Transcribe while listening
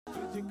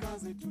You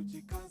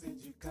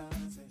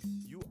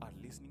are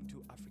listening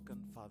to African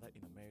Father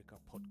in America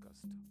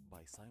podcast by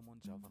Simon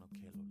Javan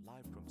Okello,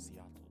 live from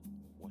Seattle,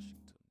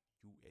 Washington,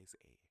 USA.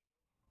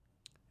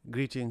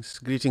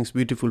 Greetings,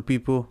 beautiful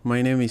people.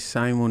 My name is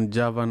Simon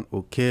Javan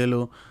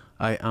Okello.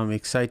 I am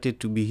excited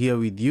to be here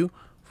with you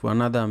for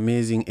another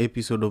amazing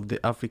episode of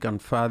the African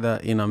Father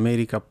in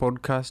America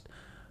podcast.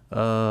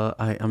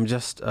 I am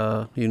just,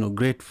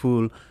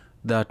 grateful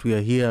that we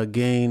are here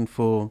again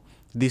for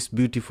this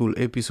beautiful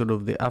episode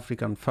of the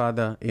African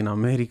Father in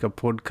America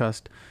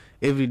podcast.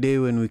 Every day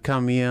when we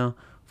come here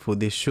for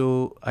the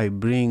show, I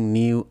bring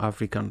new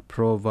African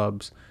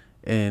proverbs,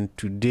 and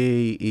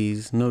today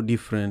is no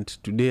different.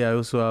 Today I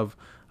also have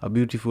a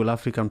beautiful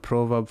African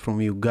proverb from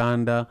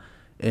Uganda,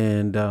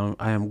 and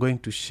I am going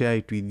to share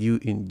it with you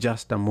in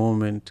just a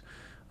moment.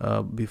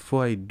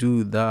 Before I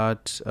do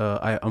that,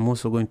 I am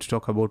also going to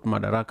talk about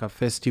Madaraka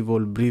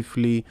Festival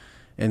briefly,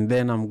 and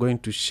then I'm going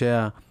to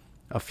share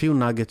a few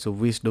nuggets of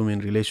wisdom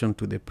in relation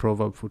to the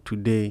proverb for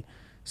today.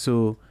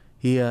 So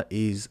here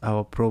is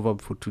our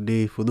proverb for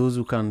today. For those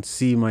who can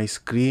see my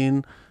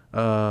screen,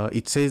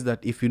 it says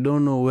that if you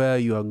don't know where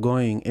you are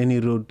going,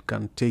 any road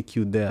can take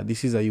you there.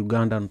 This is a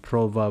Ugandan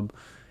proverb.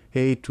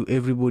 Hey, to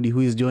everybody who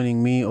is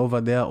joining me over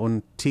there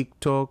on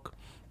TikTok,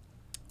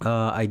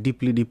 I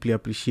deeply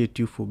appreciate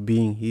you for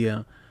being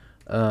here.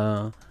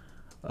 I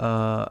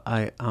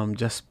am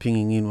just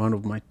pinging in one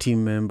of my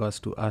team members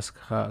to ask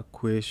her a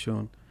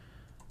question.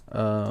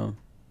 So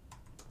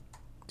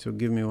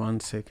give me 1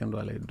 second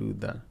while I do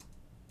that.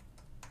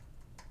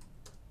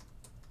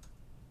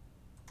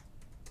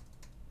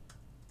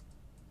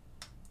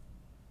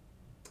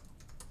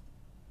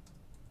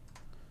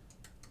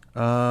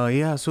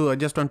 So I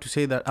just want to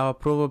say that our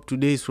proverb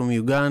today is from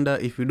Uganda.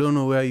 If you don't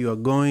know where you are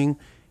going,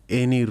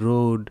 any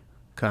road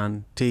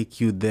can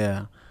take you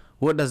there.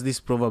 What does this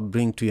proverb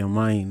bring to your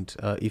mind?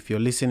 If you're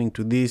listening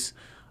to this,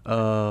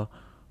 on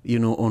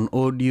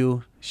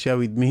audio, share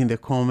with me in the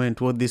comment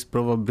what this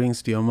proverb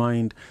brings to your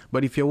mind.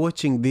 But if you're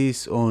watching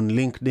this on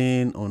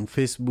LinkedIn, on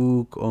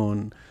Facebook,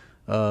 on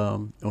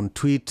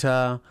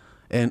Twitter,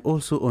 and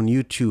also on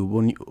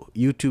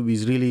YouTube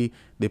is really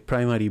the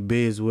primary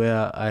base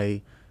where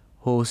I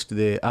host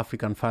the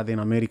African Father in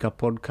America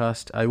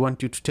podcast. I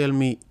want you to tell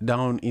me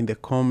down in the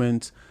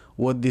comments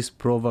what this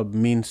proverb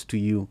means to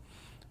you.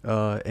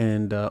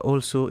 And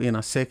also in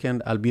a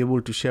second, I'll be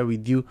able to share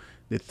with you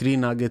the 3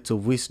 nuggets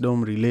of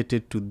wisdom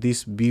related to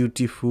this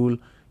beautiful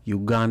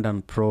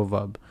Ugandan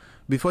proverb.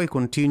 Before I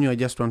continue, I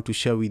just want to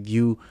share with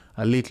you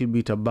a little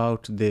bit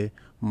about the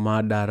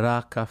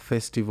Madaraka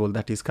Festival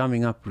that is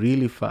coming up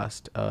really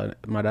fast.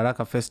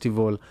 Madaraka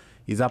Festival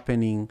is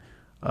happening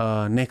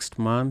next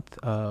month,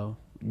 May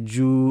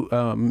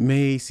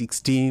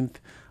 16th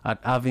at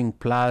Irving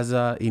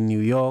Plaza in New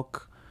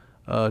York.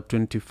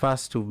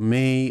 21st of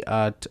May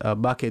at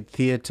Bucket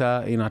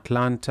Theater in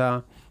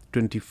Atlanta,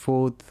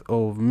 24th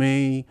of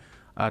May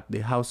at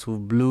the House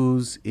of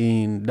Blues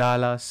in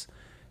Dallas,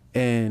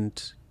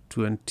 and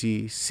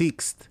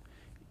 26th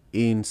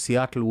in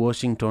Seattle,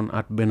 Washington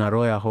at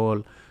Benaroya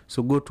Hall.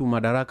 So go to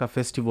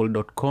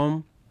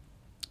madarakafestival.com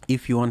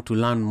if you want to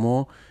learn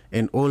more,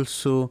 and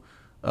also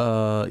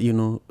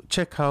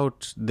check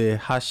out the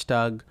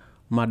hashtag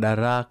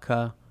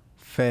Madaraka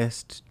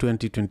Fest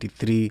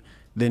 2023.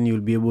 Then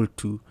you'll be able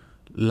to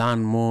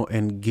learn more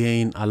and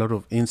gain a lot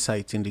of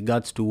insights in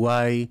regards to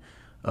why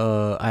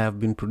I have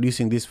been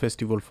producing this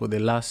festival for the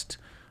last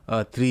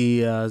 3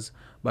 years.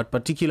 But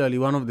particularly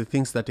one of the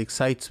things that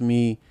excites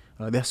me,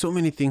 there are so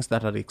many things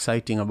that are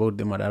exciting about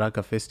the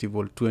Madaraka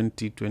Festival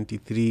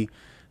 2023.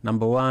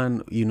 Number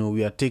one,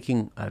 we are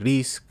taking a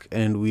risk,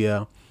 and we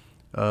are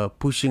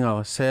pushing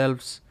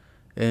ourselves,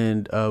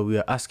 and we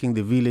are asking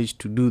the village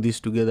to do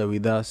this together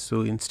with us. So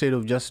instead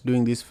of just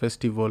doing this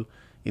festival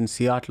in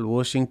Seattle,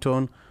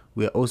 Washington,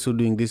 we are also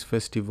doing this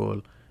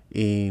festival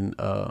in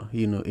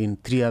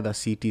 3 other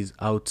cities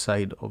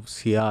outside of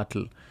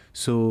Seattle.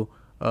 So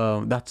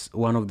that's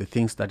one of the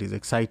things that is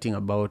exciting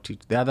about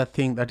it. The other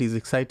thing that is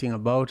exciting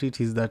about it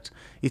is that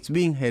it's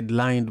being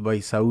headlined by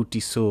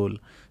Sauti Sol.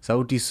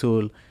 Sauti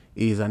Sol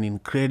is an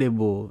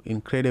incredible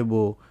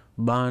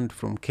band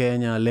from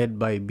Kenya led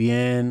by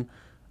Bien,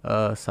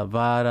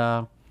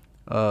 Savara,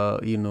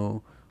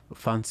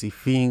 Fancy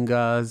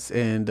Fingers,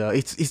 and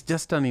it's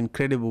just an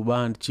incredible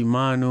band.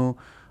 Chimano,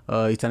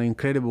 it's an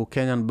incredible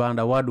Kenyan band,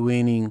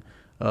 award-winning,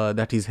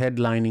 that is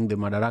headlining the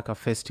Madaraka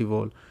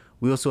Festival.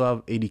 We also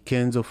have Eddie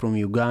Kenzo from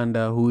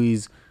Uganda, who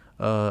is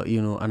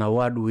an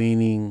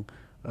award-winning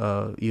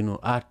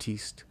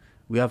artist.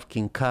 We have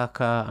King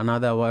Kaka,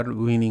 another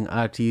award-winning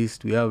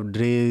artist. We have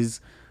Drez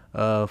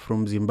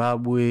from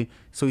Zimbabwe.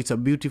 So it's a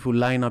beautiful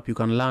lineup. You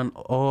can learn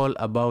all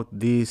about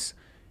this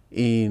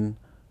in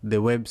the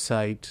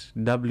website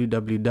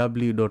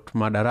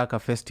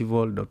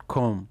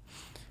www.madarakafestival.com.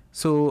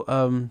 So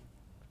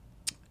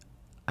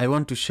I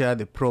want to share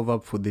the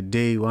proverb for the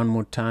day one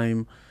more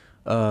time.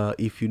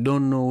 If you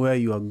don't know where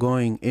you are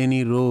going,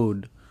 any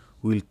road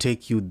will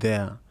take you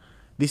there.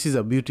 This is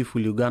a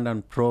beautiful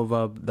Ugandan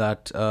proverb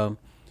that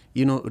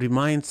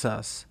reminds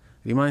us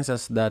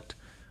that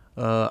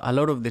A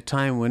lot of the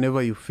time,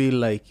 whenever you feel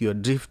like you're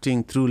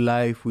drifting through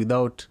life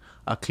without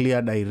a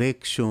clear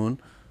direction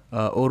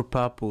or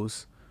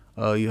purpose,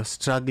 you're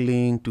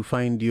struggling to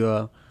find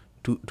your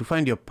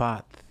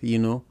path,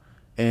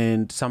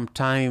 and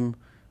sometime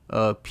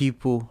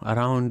people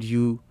around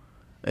you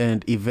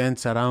and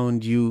events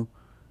around you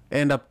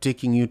end up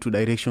taking you to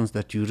directions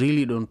that you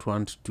really don't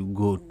want to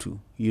go to.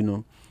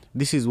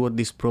 This is what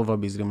this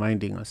proverb is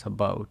reminding us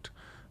about,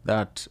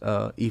 that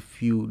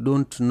if you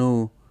don't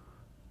know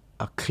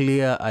a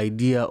clear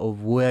idea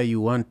of where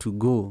you want to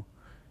go,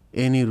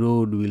 any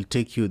road will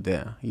take you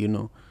there.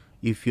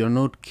 If you're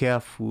not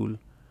careful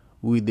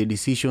with the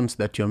decisions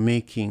that you're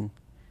making,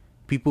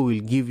 people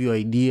will give you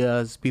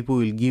ideas, people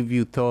will give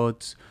you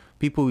thoughts,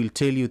 people will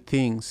tell you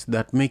things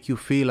that make you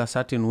feel a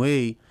certain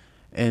way,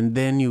 and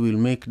then you will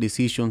make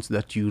decisions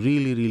that you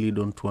really, really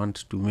don't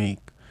want to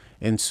make.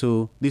 And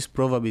so this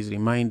proverb is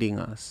reminding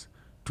us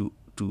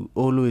to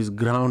always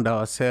ground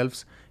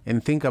ourselves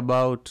and think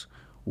about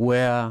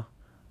where,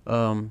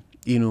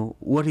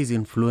 what is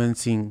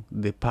influencing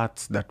the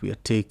paths that we are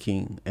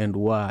taking and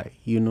why,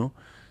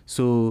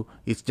 So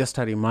it's just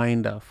a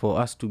reminder for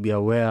us to be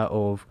aware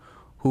of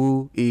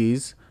who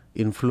is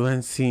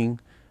influencing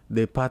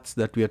the paths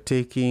that we are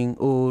taking,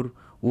 or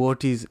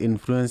what is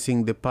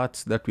influencing the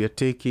paths that we are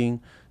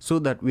taking, so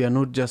that we are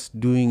not just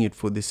doing it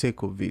for the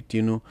sake of it.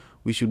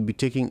 We should be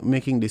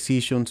making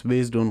decisions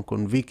based on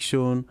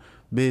conviction,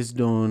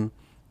 based on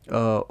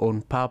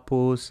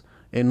purpose,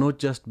 and not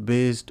just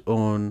based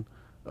on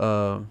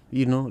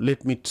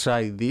let me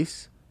try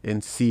this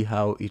and see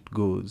how it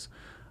goes.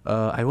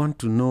 I want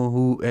to know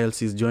who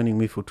else is joining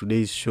me for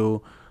today's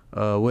show,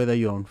 whether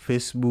you're on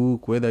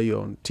Facebook, whether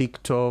you're on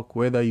TikTok,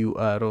 whether you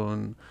are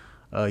on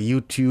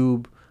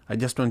YouTube. I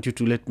just want you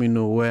to let me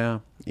know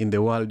where in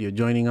the world you're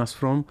joining us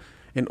from.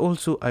 And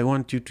also, I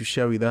want you to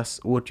share with us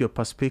what your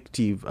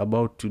perspective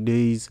about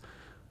today's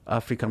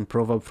African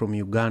proverb from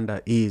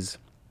Uganda is.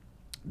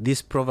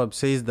 This proverb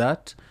says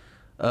that,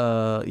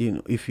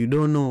 if you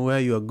don't know where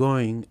you are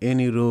going,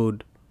 any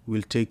road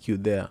will take you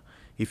there.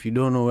 If you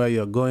don't know where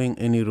you are going,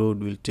 any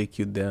road will take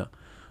you there.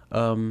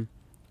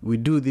 We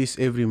do this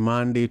every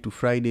Monday to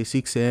Friday,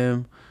 6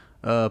 a.m.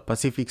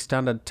 Pacific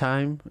Standard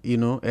Time,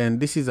 and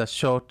this is a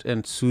short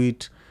and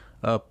sweet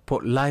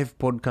live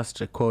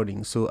podcast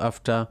recording. So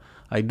after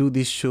I do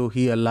this show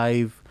here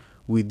live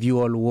with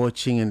you all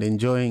watching and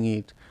enjoying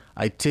it,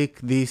 I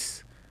take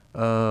this,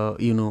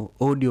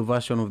 audio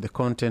version of the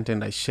content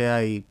and I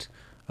share it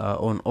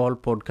on all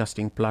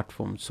podcasting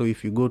platforms. So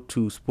if you go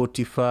to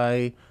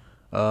Spotify,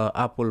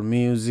 Apple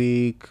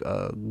Music,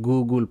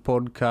 Google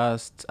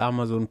Podcasts,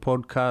 Amazon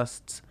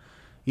Podcasts,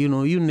 you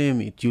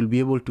name it, you'll be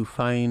able to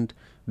find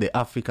the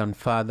African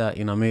Father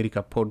in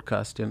America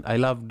podcast. And I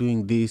love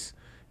doing this.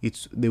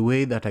 It's the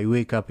way that I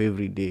wake up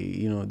every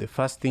day. The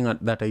first thing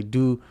that I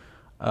do,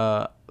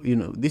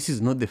 this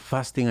is not the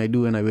first thing I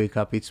do when I wake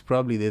up. It's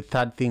probably the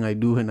third thing I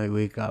do when I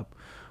wake up.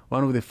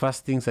 One of the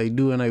first things I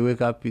do when I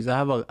wake up is I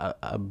have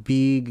a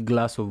big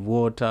glass of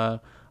water.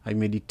 I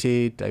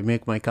meditate, I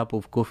make my cup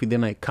of coffee,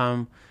 then I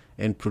come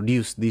and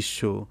produce this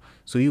show.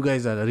 So you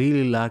guys are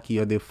really lucky.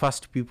 You're the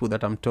first people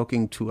that I'm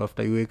talking to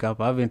after I wake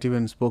up. I haven't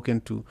even spoken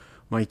to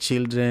my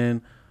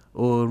children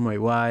or my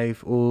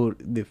wife or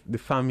the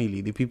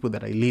family, the people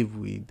that I live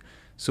with.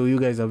 So you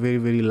guys are very,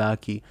 very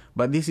lucky.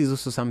 But this is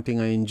also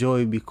something I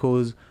enjoy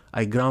because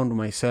I ground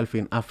myself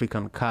in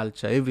African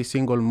culture. Every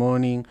single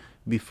morning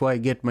before I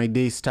get my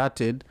day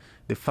started,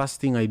 the first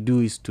thing I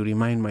do is to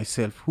remind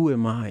myself, who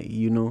am I,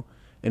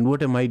 and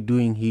what am I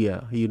doing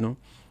here,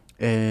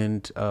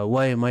 and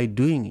why am I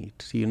doing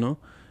it,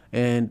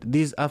 And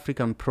these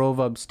African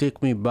proverbs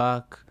take me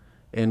back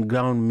and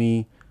ground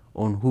me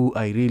on who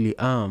I really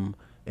am.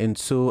 And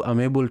so I'm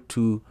able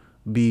to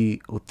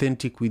be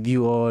authentic with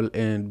you all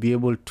and be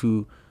able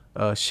to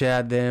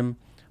share them,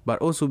 but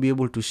also be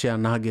able to share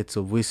nuggets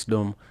of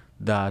wisdom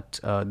that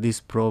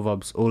these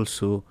proverbs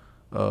also,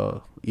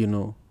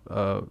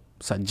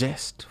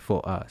 suggest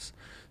for us.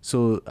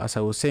 So as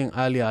I was saying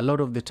earlier, a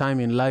lot of the time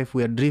in life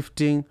we are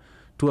drifting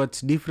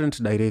towards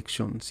different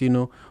directions.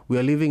 We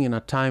are living in a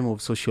time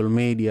of social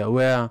media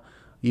where,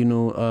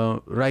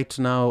 right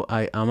now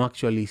I am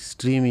actually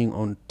streaming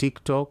on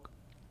TikTok,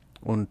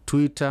 on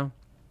Twitter,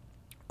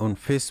 on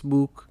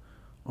Facebook,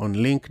 on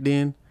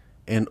LinkedIn,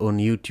 and on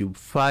YouTube.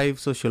 5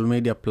 social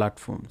media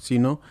platforms,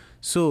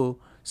 So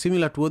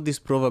similar to what this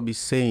proverb is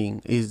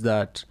saying is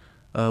that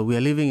we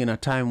are living in a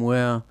time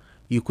where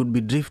you could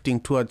be drifting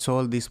towards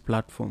all these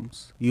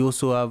platforms. You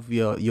also have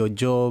your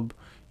job,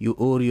 you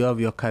have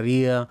your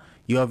career,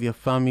 you have your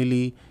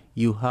family,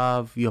 you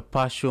have your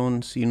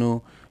passions,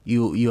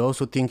 you're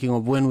also thinking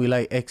of when will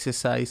I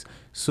exercise.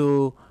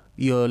 So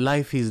your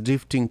life is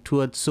drifting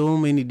towards so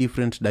many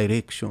different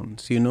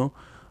directions,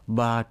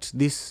 But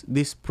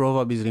this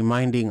proverb is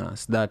reminding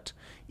us that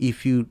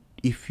if you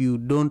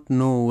don't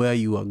know where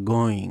you are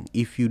going,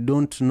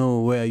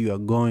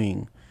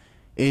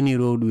 any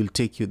road will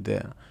take you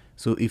there.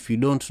 So if you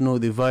don't know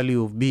the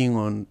value of being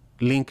on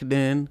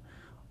LinkedIn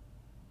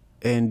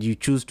and you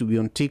choose to be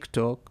on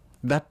TikTok,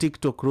 That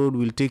TikTok road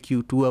will take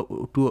you to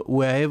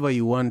wherever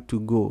you want to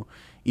go.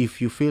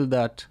 If you feel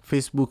that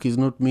Facebook is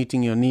not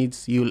meeting your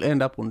needs, you'll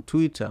end up on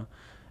Twitter.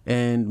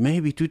 And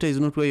maybe Twitter is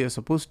not where you're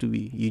supposed to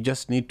be. You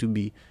just need to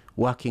be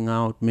working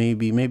out.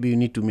 Maybe you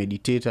need to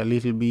meditate a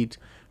little bit.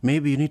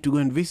 Maybe you need to go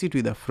and visit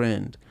with a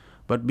friend.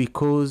 But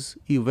because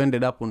you've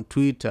ended up on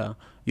Twitter,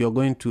 you're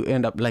going to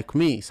end up like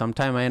me.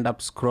 Sometimes I end up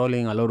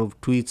scrolling a lot of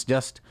tweets,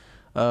 just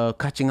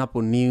catching up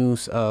on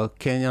news,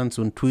 Kenyans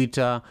on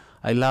Twitter.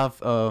 I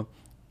love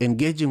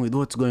engaging with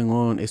what's going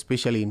on,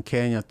 especially in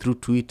Kenya, through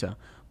Twitter.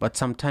 But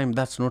sometimes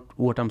that's not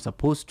what I'm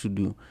supposed to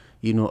do.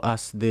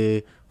 As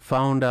the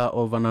founder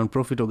of a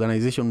non-profit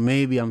organization,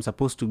 maybe I'm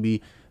supposed to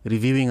be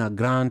reviewing a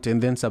grant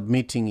and then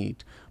submitting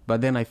it.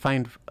 But then I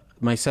find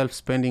myself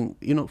spending,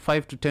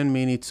 5 to 10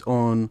 minutes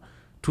on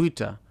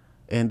Twitter.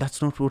 And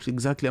that's not what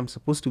exactly I'm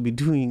supposed to be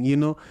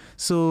doing,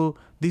 So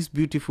these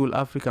beautiful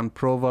African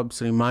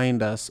proverbs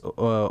remind us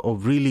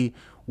of really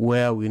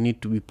where we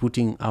need to be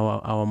putting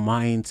our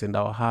minds and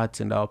our hearts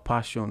and our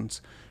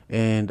passions.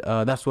 And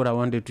that's what I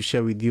wanted to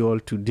share with you all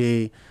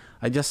today.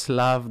 I just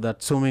love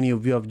that so many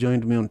of you have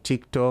joined me on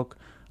TikTok.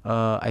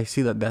 I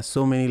see that there's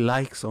so many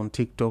likes on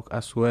TikTok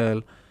as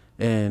well.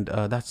 And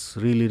that's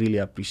really, really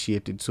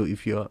appreciated. So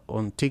if you're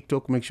on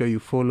TikTok, make sure you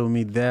follow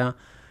me there.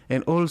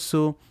 And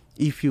also,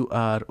 if you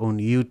are on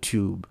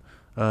YouTube,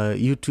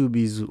 YouTube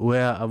is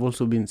where I've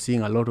also been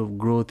seeing a lot of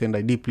growth, and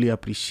I deeply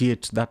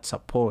appreciate that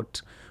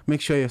support.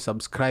 Make sure you're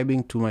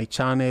subscribing to my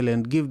channel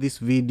and give this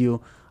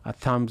video a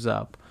thumbs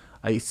up.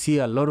 I see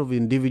a lot of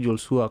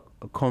individuals who are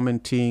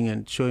commenting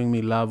and showing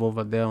me love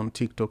over there on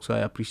TikTok, so I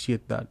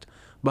appreciate that.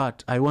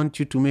 But I want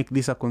you to make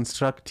this a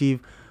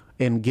constructive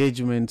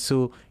engagement.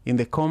 So in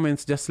the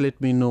comments, just let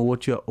me know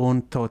what your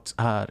own thoughts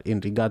are in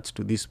regards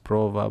to this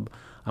proverb.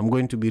 I'm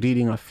going to be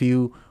reading a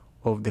few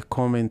of the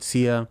comments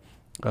here.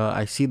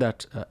 I see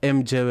that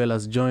M. Jewel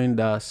has joined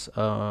us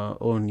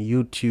on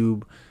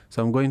YouTube.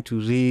 So I'm going to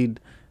read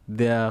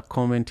their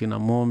comment in a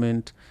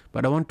moment.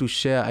 But I want to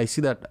share, I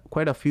see that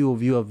quite a few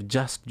of you have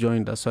just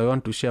joined us. So I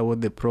want to share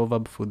what the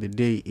proverb for the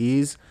day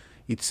is.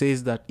 It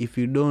says that if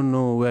you don't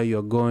know where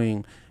you're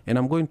going, and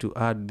I'm going to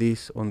add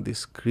this on the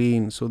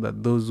screen so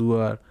that those who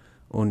are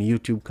on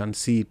YouTube can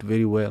see it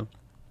very well.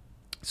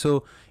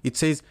 So it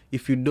says,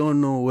 if you don't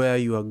know where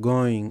you are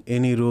going,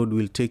 any road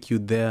will take you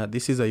there.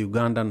 This is a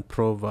Ugandan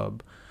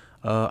proverb.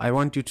 I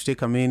want you to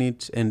take a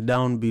minute and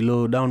down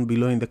below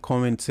in the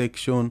comment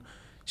section,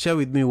 share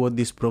with me what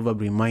this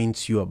proverb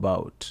reminds you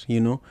about.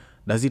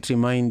 Does it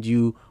remind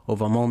you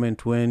of a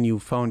moment when you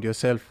found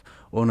yourself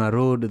on a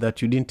road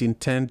that you didn't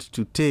intend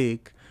to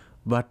take,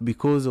 but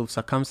because of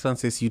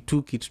circumstances, you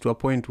took it to a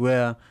point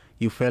where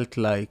you felt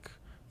like,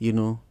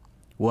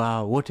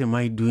 wow, what am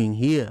I doing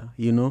here?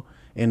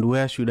 And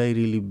where should I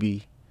really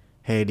be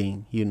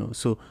heading?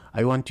 So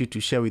I want you to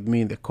share with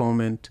me in the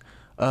comment.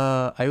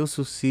 I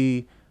also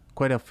see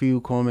quite a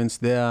few comments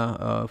there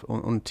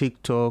on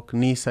TikTok.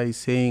 Nisa is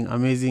saying,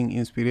 amazing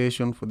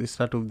inspiration for the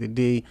start of the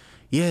day.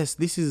 Yes,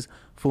 this is,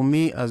 for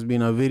me, has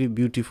been a very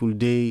beautiful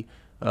day,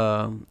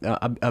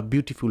 a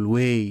beautiful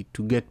way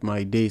to get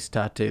my day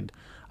started.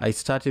 I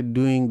started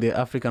doing the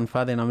African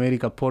Father in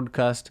America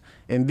podcast,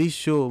 and this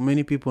show,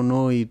 many people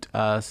know it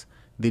as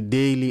the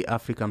Daily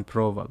African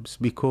Proverbs,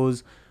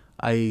 because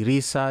I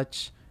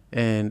research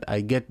and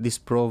I get these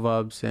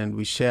proverbs and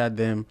we share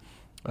them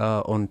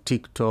on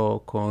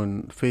TikTok,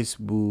 on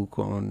Facebook,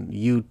 on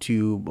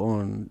YouTube,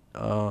 on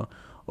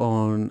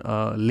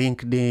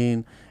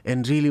LinkedIn.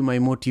 And really my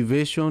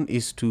motivation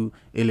is to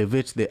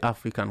elevate the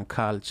African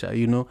culture.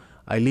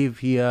 I live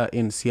here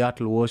in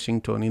Seattle,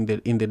 Washington,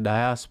 in the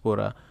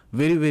diaspora,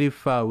 very, very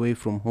far away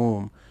from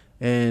home.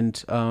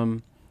 And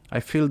I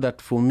feel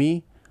that for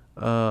me,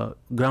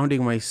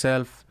 grounding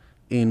myself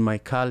in my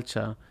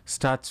culture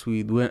starts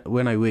with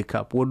when I wake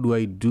up. What do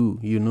I do?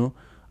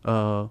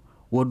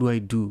 What do I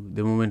do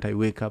the moment I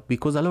wake up?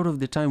 Because a lot of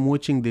the time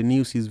watching the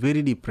news is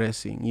very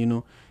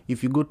depressing.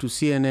 If you go to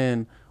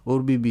CNN or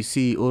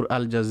BBC or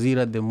Al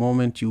Jazeera, the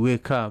moment you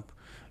wake up,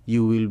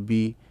 you will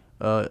be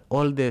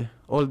all the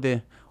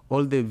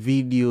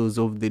videos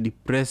of the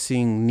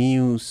depressing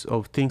news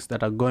of things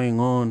that are going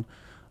on,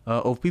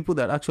 of people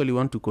that actually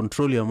want to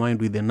control your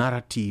mind with the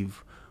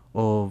narrative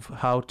of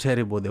how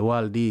terrible the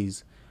world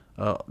is.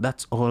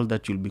 That's all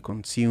that you'll be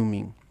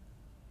consuming.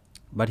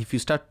 But if you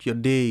start your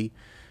day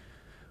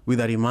with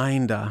a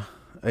reminder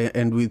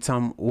and with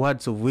some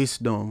words of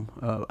wisdom,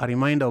 a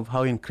reminder of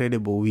how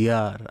incredible we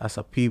are as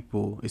a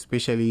people,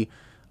 especially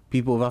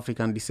people of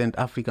African descent,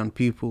 African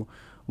people.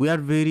 We are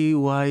very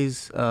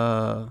wise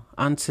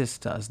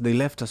ancestors. They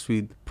left us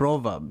with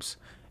proverbs,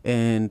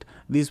 and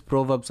these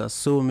proverbs are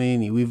so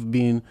many. We've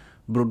been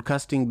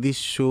broadcasting this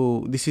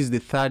show. This is the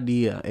 3rd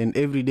year, and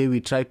every day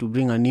we try to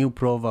bring a new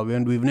proverb,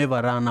 and we've never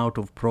run out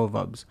of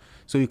proverbs.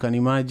 So you can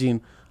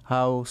imagine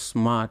how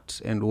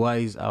smart and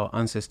wise our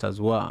ancestors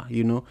were.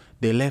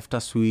 They left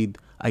us with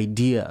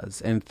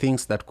ideas and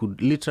things that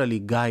could literally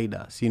guide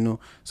us.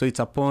 So it's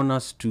upon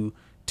us to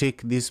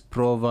take these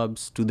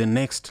proverbs to the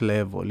next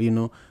level,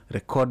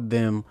 record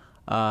them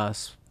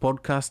as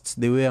podcasts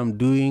the way I'm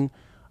doing,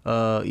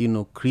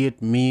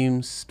 create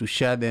memes to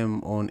share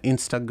them on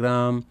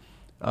Instagram,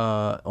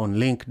 on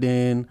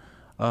LinkedIn,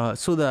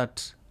 so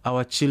that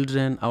our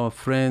children, our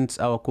friends,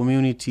 our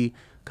community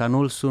can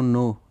also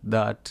know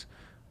that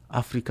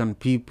African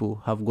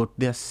people have got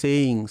their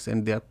sayings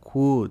and their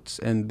quotes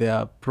and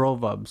their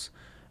proverbs,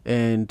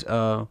 and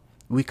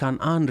we can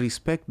earn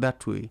respect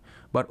that way.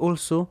 But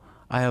also,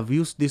 I have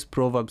used these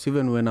proverbs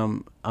even when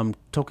I'm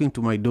talking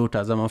to my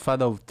daughters. I'm a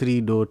father of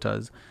 3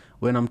 daughters.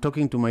 When I'm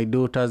talking to my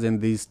daughters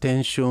and there's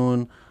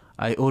tension,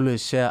 I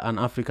always share an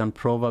African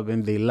proverb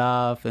and they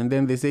laugh. And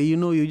then they say,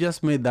 you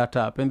just made that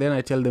up. And then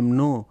I tell them,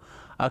 no,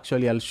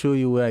 actually, I'll show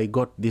you where I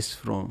got this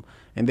from.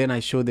 And then I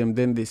show them,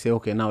 then they say,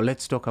 okay, now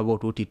let's talk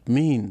about what it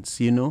means,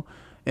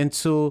 And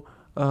so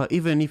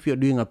even if you're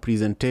doing a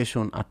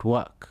presentation at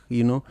work,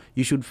 you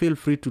should feel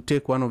free to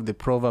take one of the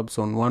proverbs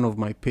on one of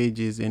my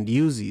pages and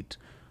use it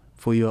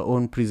for your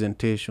own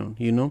presentation,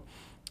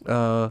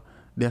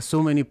 there are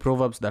so many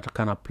proverbs that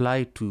can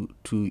apply to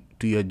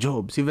your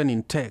jobs, even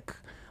in tech.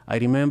 I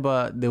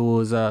remember there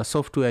was a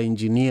software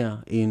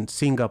engineer in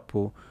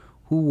Singapore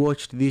who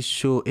watched this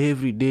show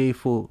every day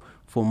for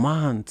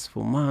months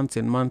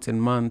and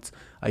months.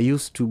 I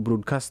used to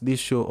broadcast this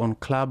show on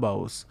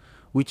Clubhouse,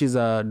 which is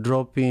a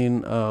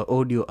drop-in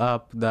audio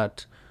app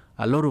that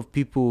a lot of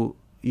people,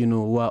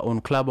 were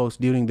on Clubhouse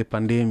during the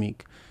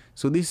pandemic.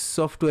 So this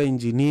software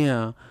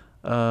engineer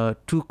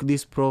took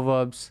these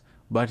proverbs,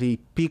 but he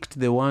picked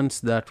the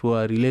ones that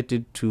were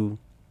related to,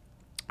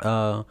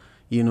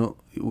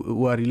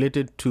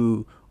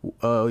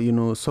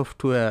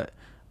 software,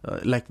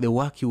 like the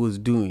work he was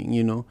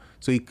doing,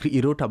 So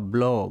he wrote a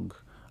blog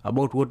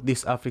about what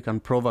these African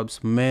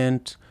proverbs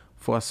meant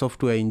for a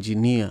software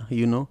engineer,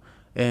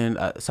 And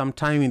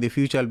sometime in the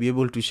future, I'll be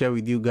able to share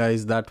with you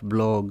guys that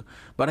blog.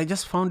 But I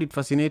just found it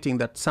fascinating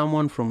that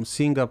someone from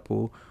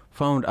Singapore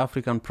found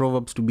African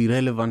proverbs to be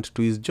relevant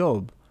to his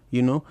job,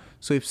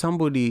 So if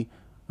somebody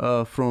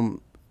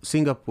from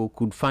Singapore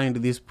could find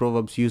these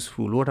proverbs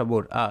useful, what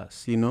about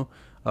us,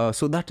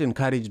 So that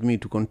encouraged me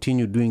to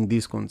continue doing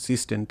this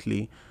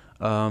consistently.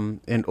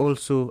 And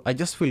also, I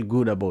just feel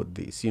good about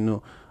this,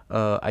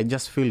 I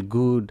just feel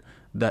good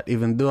that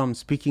even though I'm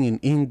speaking in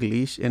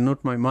English and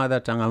not my mother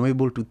tongue, I'm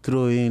able to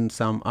throw in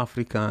some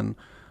African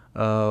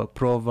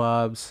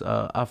proverbs,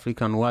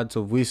 African words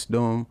of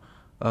wisdom,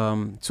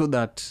 so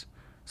that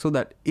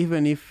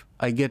even if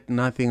I get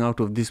nothing out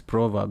of these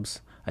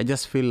proverbs, I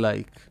just feel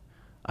like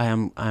I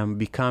am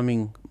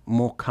becoming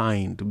more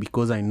kind,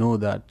 because I know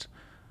that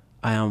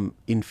I am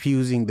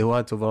infusing the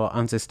words of our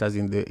ancestors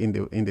in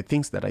the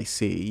things that I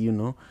say,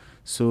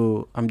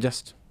 So I'm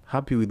just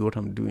happy with what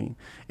I'm doing.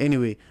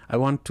 Anyway, I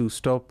want to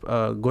stop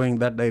going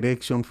that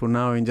direction for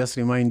now and just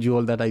remind you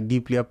all that I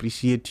deeply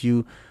appreciate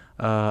you.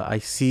 I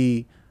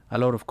see a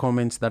lot of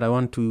comments that I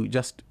want to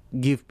just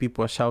give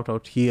people a shout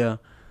out here.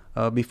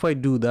 Before I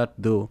do that,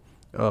 though,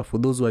 for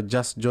those who are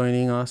just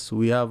joining us,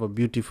 we have a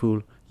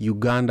beautiful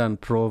Ugandan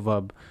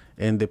proverb,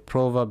 and the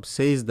proverb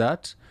says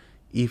that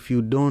if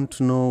you don't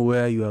know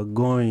where you are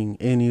going,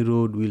 any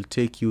road will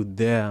take you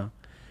there.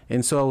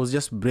 And so I was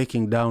just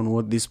breaking down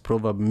what this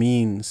proverb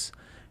means.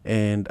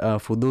 And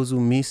for those who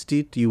missed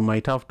it, you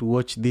might have to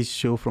watch this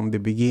show from the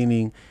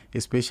beginning,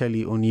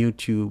 especially on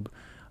YouTube.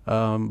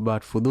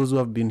 But for those who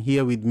have been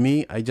here with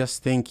me, I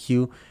just thank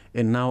you.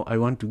 And now I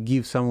want to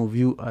give some of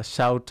you a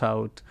shout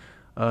out.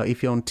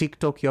 If you're on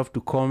TikTok, you have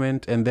to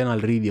comment and then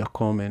I'll read your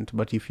comment.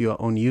 But if you're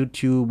on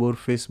YouTube or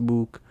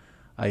Facebook,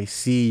 I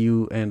see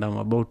you and I'm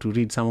about to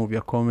read some of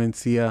your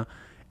comments here.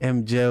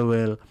 M.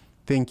 Jewel,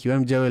 thank you.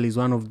 M. Jewel is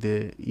one of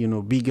the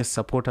biggest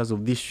supporters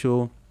of this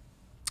show.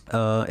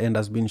 And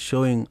has been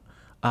showing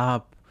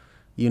up.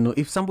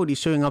 If somebody is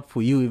showing up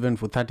for you even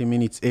for 30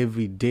 minutes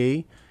every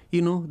day,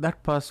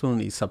 that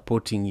person is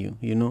supporting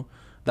you.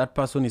 That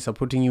person is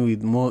supporting you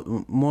with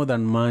more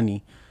than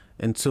money.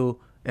 And so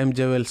M.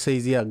 Jewel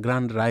says here,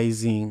 Grand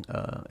Rising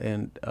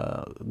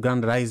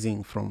Grand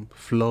Rising from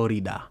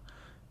Florida.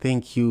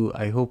 Thank you.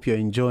 I hope you're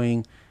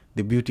enjoying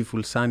the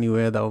beautiful sunny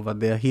weather over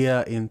there.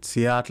 Here in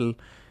Seattle,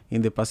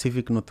 in the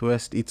Pacific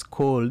Northwest, it's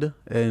cold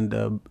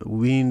and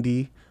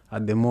windy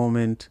at the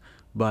moment,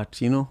 but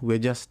we're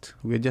just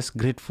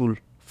grateful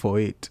for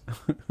it.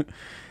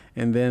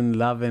 And then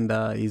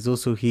Lavender is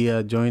also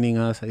here joining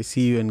us. I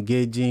see you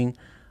engaging.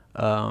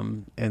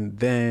 And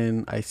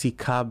then I see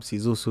Cabs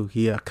is also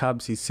here.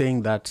 Cabs is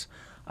saying that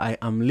I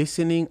am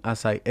listening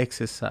as I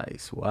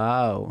exercise.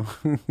 Wow.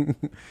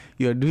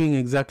 You're doing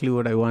exactly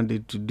what I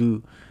wanted to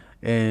do.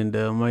 And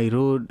my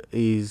road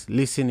is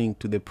listening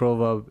to the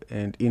proverb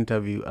and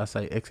interview as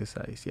I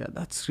exercise. Yeah,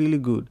 that's really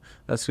good.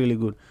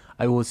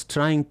 I was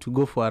trying to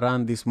go for a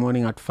run this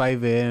morning at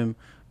 5 a.m.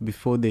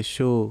 before the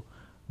show,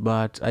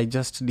 but I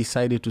just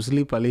decided to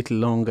sleep a little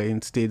longer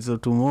instead. So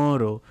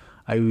tomorrow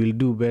I will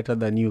do better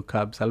than you,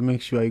 Cabs. I'll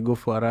make sure I go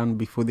for a run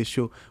before the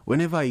show.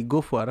 Whenever I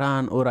go for a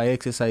run or I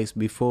exercise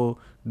before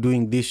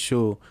doing this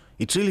show,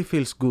 it really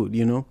feels good,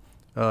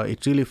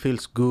 It really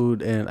feels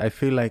good, and I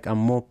feel like I'm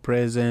more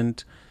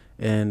present.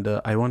 And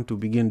I want to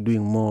begin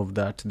doing more of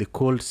that. The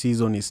cold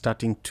season is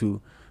starting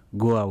to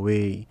go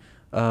away.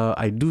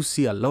 I do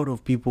see a lot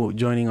of people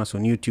joining us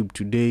on YouTube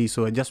today.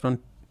 So I just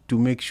want to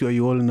make sure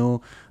you all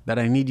know that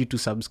I need you to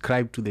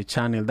subscribe to the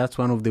channel. That's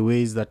one of the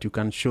ways that you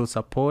can show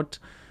support.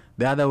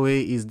 The other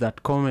way is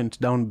that comment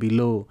down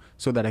below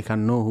so that I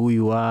can know who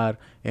you are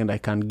and I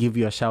can give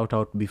you a shout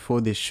out before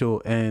the show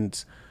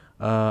ends.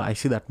 I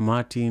see that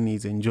Martin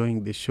is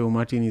enjoying the show.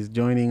 Martin is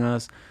joining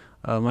us.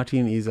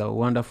 Martin is a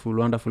wonderful,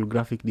 wonderful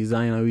graphic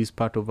designer who is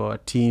part of our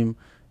team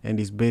and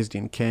is based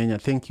in Kenya.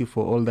 Thank you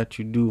for all that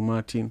you do,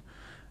 Martin.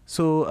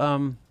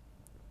 So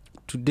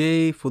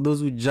today, for those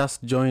who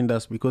just joined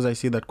us, because I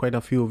see that quite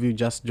a few of you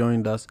just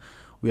joined us,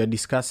 we are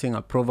discussing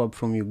a proverb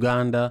from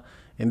Uganda.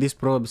 And this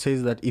proverb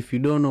says that if you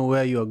don't know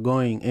where you are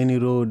going, any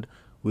road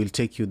will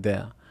take you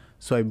there.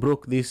 So I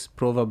broke this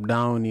proverb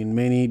down in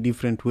many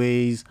different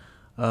ways.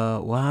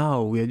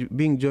 Wow, we are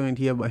being joined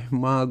here by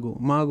Mago.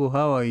 Mago,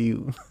 how are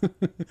you?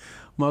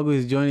 Mago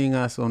is joining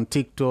us on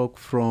TikTok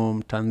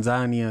from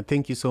Tanzania.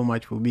 Thank you so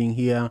much for being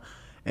here.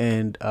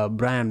 And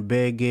Brian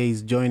Bege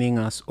is joining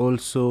us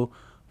also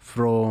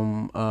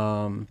from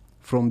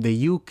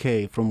the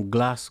UK, from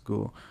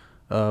Glasgow.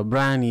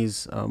 Brian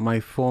is my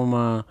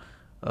former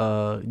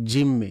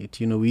gym mate.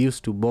 You know, we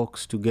used to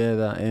box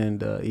together,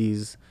 and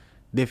is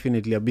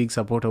definitely a big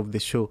supporter of the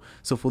show.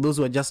 So for those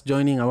who are just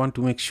joining, I want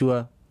to make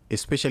sure,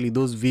 especially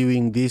those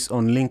viewing this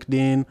on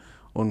LinkedIn,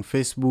 on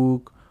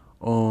Facebook,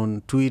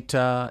 on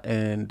Twitter,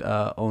 and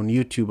on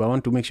YouTube, I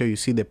want to make sure you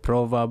see the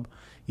proverb.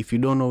 If you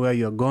don't know where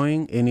you're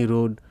going, any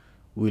road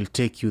will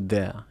take you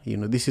there. You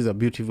know, this is a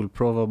beautiful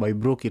proverb. I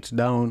broke it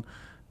down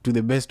to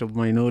the best of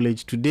my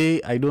knowledge. Today,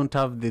 I don't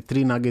have the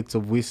 3 nuggets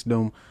of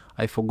wisdom.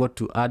 I forgot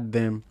to add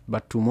them,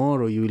 but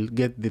tomorrow you will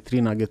get the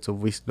 3 nuggets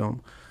of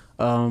wisdom.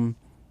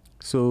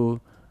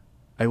 So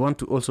I want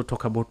to also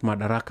talk about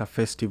Madaraka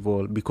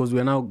Festival, because we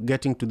are now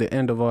getting to the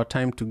end of our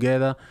time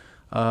together.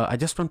 I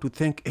just want to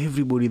thank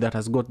everybody that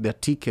has got their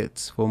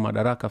tickets for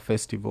Madaraka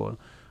Festival.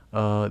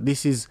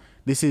 This is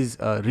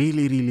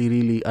really, really,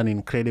 really an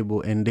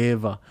incredible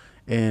endeavor.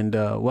 And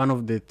one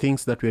of the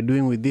things that we're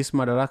doing with this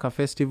Madaraka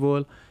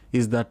Festival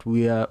is that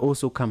we are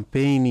also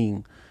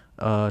campaigning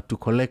to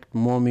collect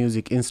more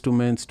music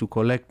instruments, to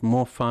collect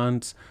more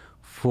funds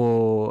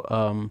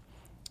for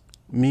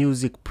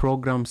music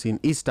programs in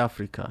East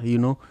Africa. You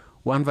know,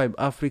 One Vibe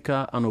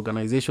Africa, an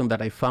organization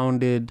that I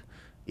founded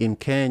in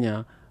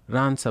Kenya,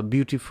 runs a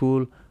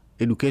beautiful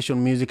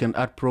education, music, and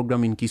art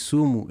program in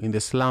Kisumu, in the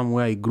slum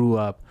where I grew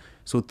up.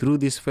 So through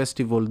this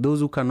festival, those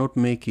who cannot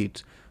make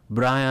it,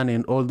 Brian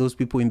and all those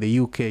people in the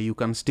UK, you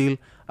can still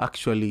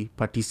actually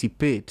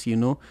participate, you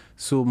know.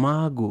 So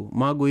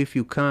Mago, if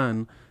you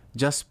can,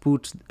 just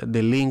put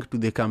the link to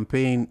the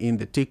campaign in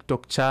the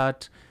TikTok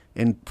chat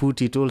and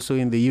put it also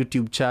in the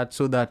YouTube chat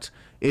so that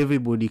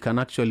everybody can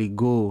actually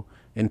go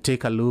and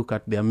take a look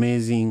at the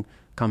amazing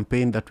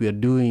campaign that we are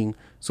doing,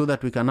 so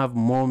that we can have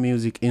more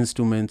music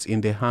instruments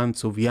in the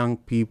hands of young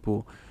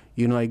people.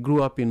 You know, I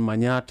grew up in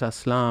Manyata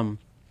slum,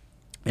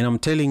 and I'm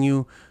telling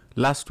you,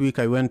 last week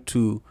I went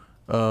to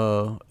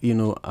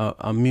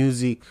a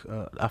music,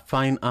 a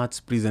fine arts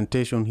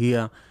presentation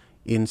here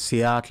in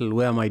Seattle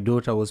where my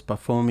daughter was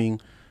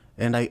performing,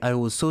 and I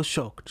was so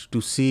shocked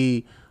to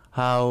see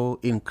how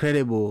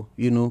incredible,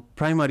 you know,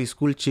 primary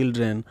school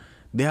children,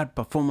 they had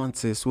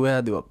performances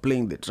where they were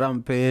playing the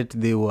trumpet,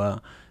 they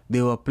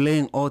were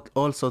playing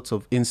all sorts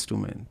of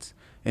instruments.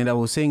 And I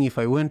was saying, if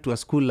I went to a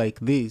school like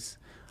this,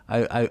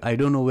 I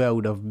don't know where I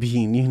would have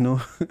been, you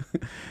know.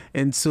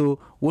 And so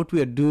what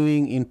we are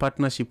doing in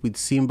partnership with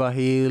Simba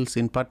Hills,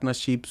 in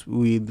partnerships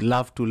with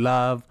Love to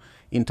Love,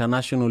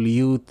 International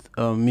Youth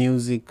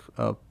Music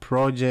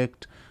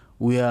Project,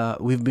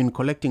 we've been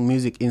collecting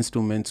music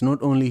instruments,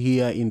 not only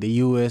here in the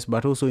US,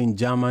 but also in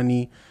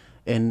Germany.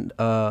 And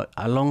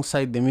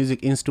alongside the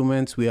music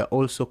instruments, we are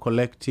also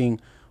collecting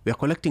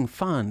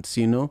funds,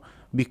 you know,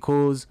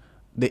 because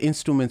the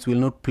instruments will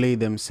not play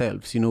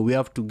themselves. You know, we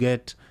have to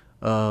get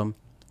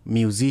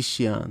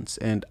musicians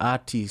and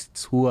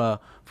artists who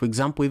are, for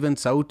example, even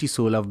Sauti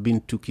Sol have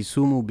been to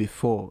Kisumu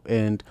before,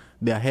 and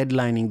they are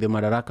headlining the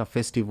Madaraka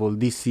Festival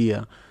this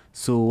year.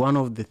 So one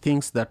of the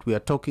things that we are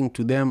talking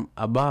to them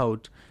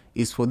about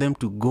is for them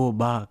to go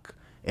back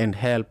and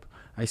help.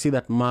 I see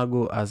that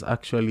Mago has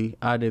actually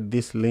added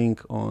this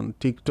link on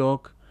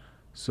TikTok.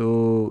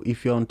 So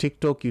if you're on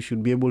TikTok, you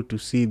should be able to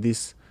see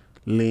this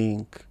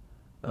link.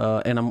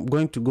 And I'm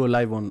going to go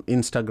live on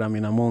Instagram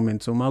in a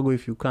moment. So Mago,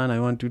 if you can, I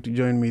want you to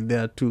join me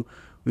there too.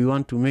 We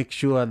want to make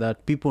sure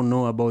that people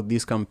know about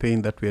this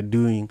campaign that we are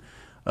doing.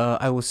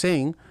 I was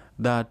saying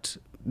that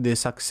the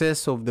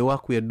success of the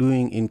work we are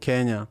doing in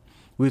Kenya,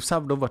 we've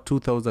served over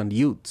 2,000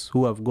 youths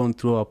who have gone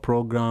through our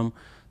program.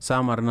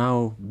 Some are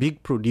now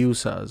big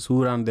producers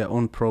who run their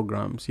own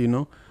programs, you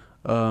know.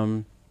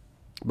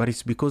 But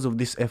it's because of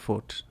this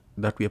effort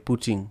that we are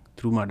putting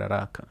through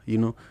Madaraka. You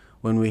know,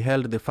 when we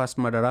held the first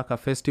Madaraka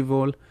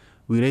Festival,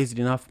 we raised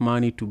enough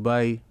money to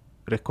buy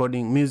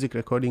music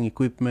recording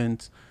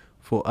equipment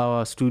for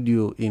our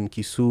studio in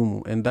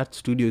Kisumu. And that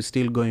studio is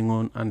still going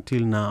on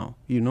until now,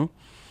 you know.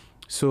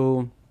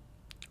 So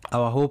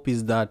our hope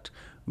is that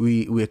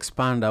we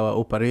expand our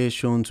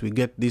operations, we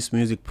get these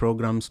music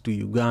programs to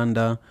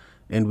Uganda,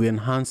 and we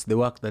enhance the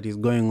work that is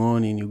going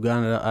on in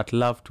Uganda at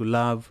Love to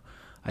Love.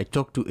 I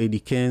talked to Eddie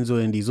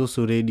Kenzo, and he's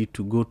also ready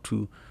to go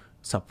to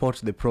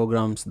support the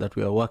programs that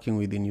we are working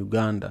with in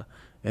Uganda.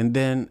 And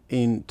then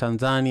in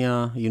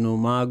Tanzania,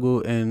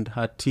 Margo and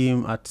her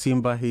team at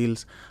Simba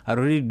Hills are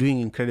already doing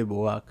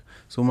incredible work.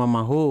 So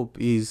Mama Hope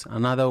is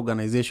another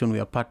organization we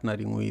are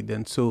partnering with.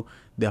 And so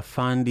they're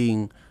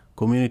funding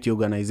community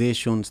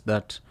organizations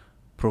that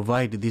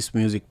provide these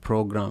music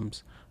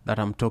programs that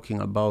I'm talking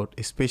about,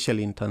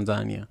 especially in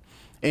Tanzania.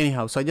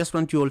 Anyhow, so I just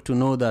want you all to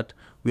know that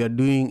we are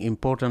doing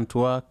important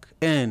work,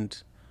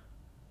 and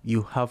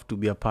you have to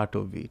be a part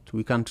of it.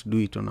 We can't do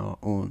it on our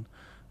own.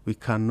 We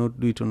cannot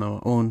do it on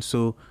our own.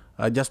 So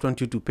I just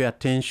want you to pay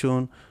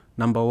attention.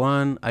 Number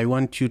one, I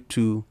want you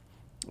to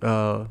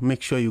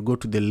make sure you go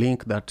to the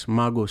link that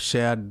Margot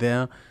shared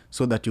there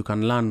so that you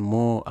can learn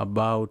more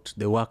about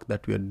the work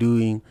that we are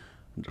doing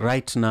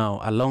right now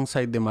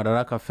alongside the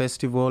Madaraka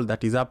Festival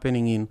that is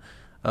happening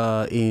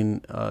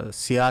in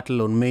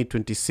Seattle on May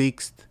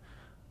 26th,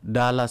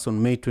 Dallas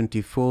on May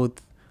 24th,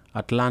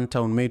 Atlanta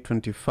on May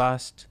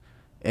 21st,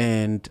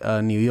 and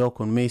New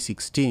York on May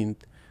 16th.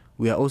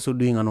 We are also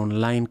doing an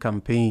online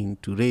campaign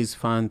to raise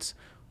funds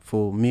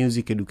for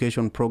music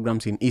education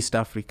programs in East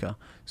Africa.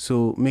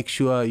 So make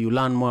sure you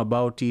learn more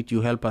about it, you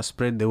help us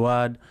spread the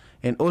word,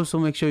 and also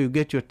make sure you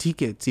get your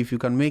tickets. If you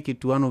can make it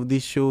to one of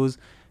these shows,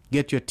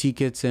 get your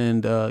tickets,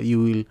 and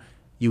you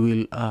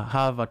will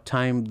have a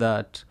time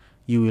that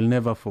you will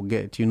never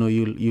forget.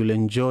 You'll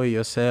enjoy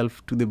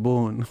yourself to the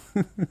bone.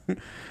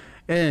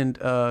 And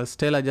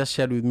Stella just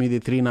shared with me the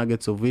 3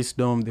 nuggets of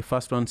wisdom. The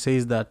first one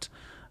says that,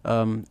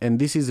 and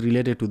this is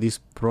related to this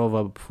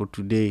proverb for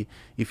today: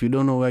 if you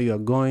don't know where you are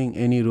going,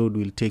 any road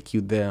will take you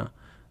there.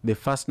 The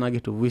first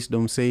nugget of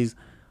wisdom says,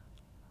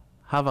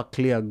 have a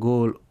clear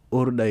goal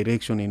or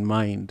direction in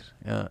mind.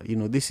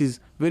 This is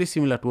very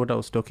similar to what I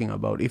was talking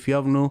about. If you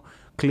have no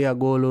clear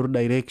goal or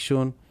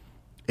direction,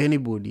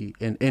 anybody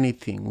and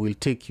anything will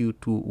take you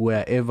to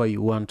wherever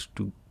you want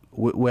to,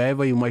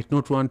 wherever you might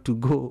not want to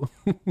go.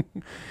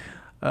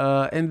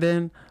 And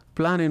then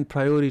plan and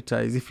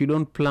prioritize. If you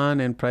don't plan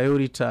and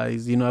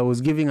prioritize, I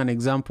was giving an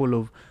example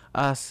of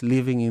us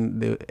living in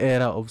the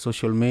era of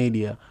social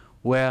media,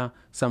 where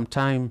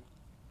sometime,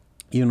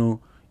 you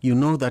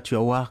know that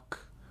your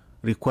work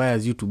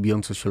requires you to be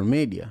on social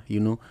media.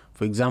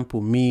 For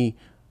example, me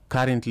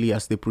currently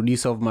as the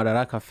producer of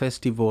Madaraka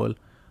Festival,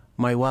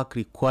 my work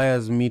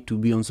requires me to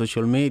be on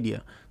social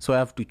media. So I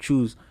have to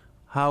choose,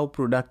 how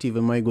productive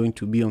am I going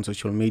to be on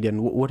social media,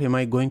 and what am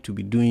I going to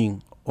be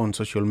doing on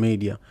social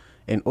media,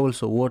 and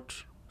also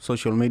what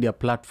social media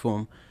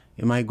platform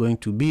am I going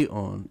to be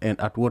on, and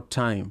at what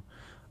time.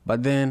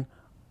 But then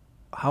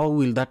how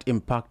will that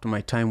impact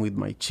my time with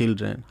my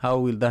children? How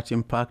will that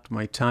impact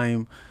my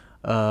time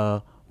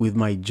with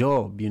my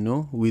job,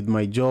 with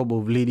my job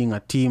of leading a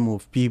team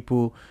of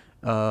people?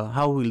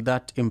 How will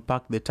that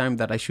impact the time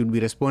that I should be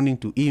responding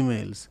to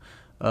emails?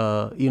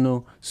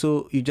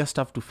 So you just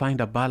have to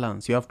find a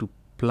balance. You have to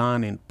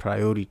plan and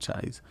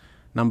prioritize.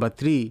 Number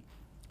 3,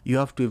 you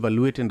have to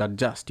evaluate and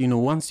adjust.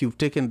 Once you've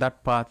taken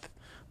that path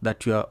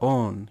that you are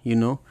on,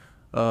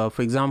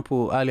 for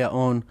example, earlier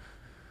on,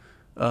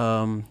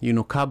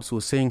 Cabs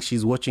was saying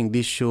she's watching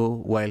this show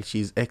while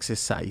she's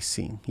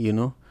exercising,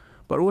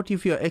 But what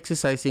if you're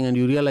exercising and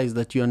you realize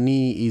that your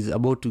knee is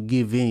about to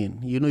give in?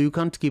 You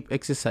can't keep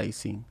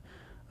exercising.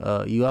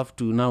 You have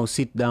to now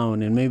sit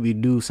down and maybe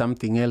do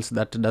something else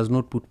that does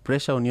not put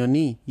pressure on your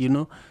knee,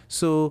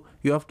 So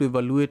you have to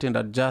evaluate and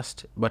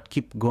adjust, but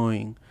keep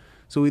going.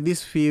 So with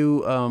these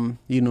few,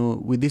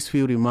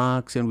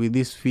 remarks and with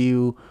these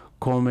few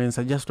comments,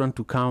 I just want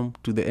to come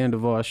to the end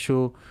of our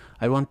show.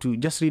 I want to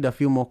just read a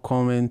few more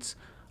comments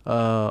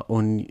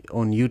on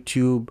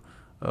YouTube.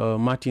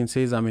 Martin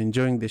says, I'm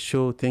enjoying the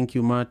show. Thank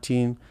you,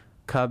 Martin.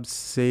 Cabs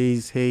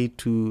says, hey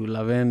to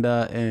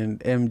Lavender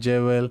and M.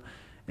 Jewel.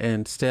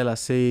 And Stella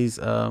says,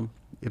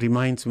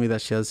 reminds me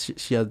that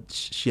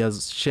she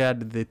has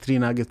shared the 3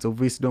 nuggets of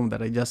wisdom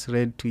that I just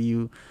read to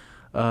you.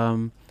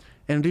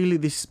 And really,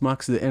 this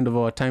marks the end of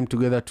our time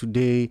together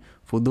today.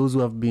 For those who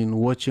have been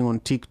watching on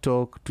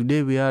TikTok,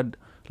 today we had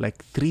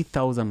like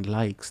 3,000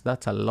 likes.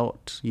 That's a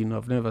lot.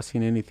 I've never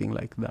seen anything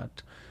like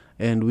that.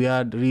 And we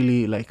had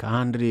really like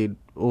 100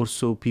 or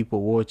so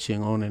people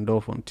watching on and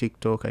off on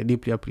TikTok. I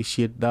deeply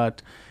appreciate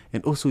that.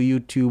 And also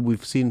YouTube,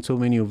 we've seen so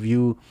many of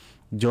you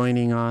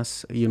joining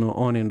us,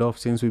 on and off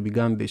since we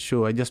began the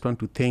show. I just want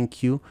to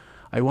thank you.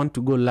 I want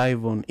to go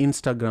live on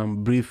Instagram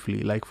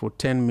briefly, like for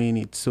 10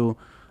 minutes. So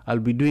I'll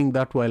be doing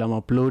that while I'm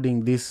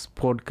uploading this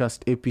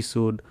podcast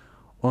episode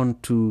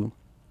onto,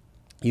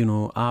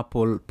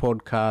 Apple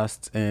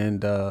Podcasts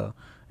and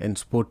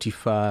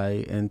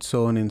Spotify and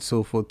so on and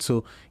so forth.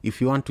 So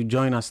if you want to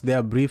join us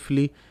there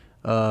briefly,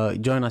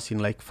 join us in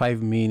like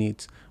 5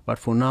 minutes. But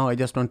for now, I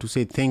just want to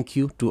say thank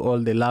you to all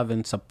the love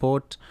and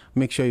support.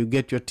 Make sure you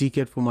get your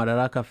ticket for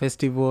Madaraka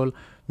Festival.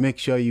 Make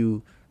sure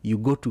you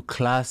go to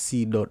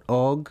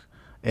classy.org,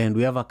 and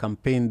we have a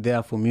campaign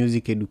there for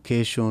music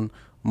education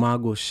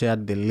Margot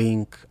shared the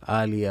link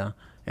earlier,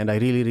 and I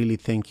really, really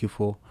thank you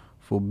for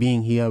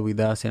being here with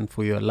us and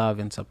for your love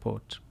and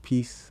support.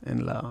 Peace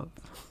and love.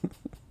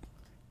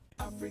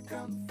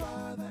 African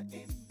father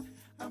in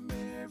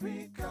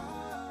America.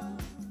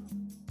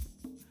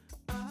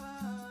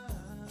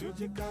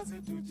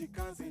 Tujikaze,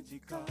 tujikaze,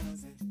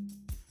 jikaze.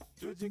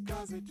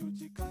 Tujikaze,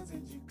 tujikaze,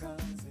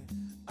 jikaze.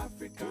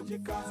 African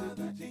father,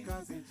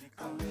 tujikaze,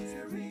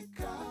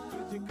 America.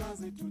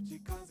 Tujikaze,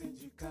 tujikaze,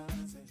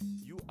 jikaze.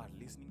 You are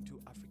listening to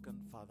African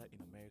Father in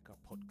America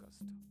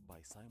podcast by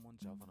Simon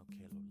Javan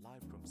Okello,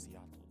 live from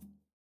Seattle,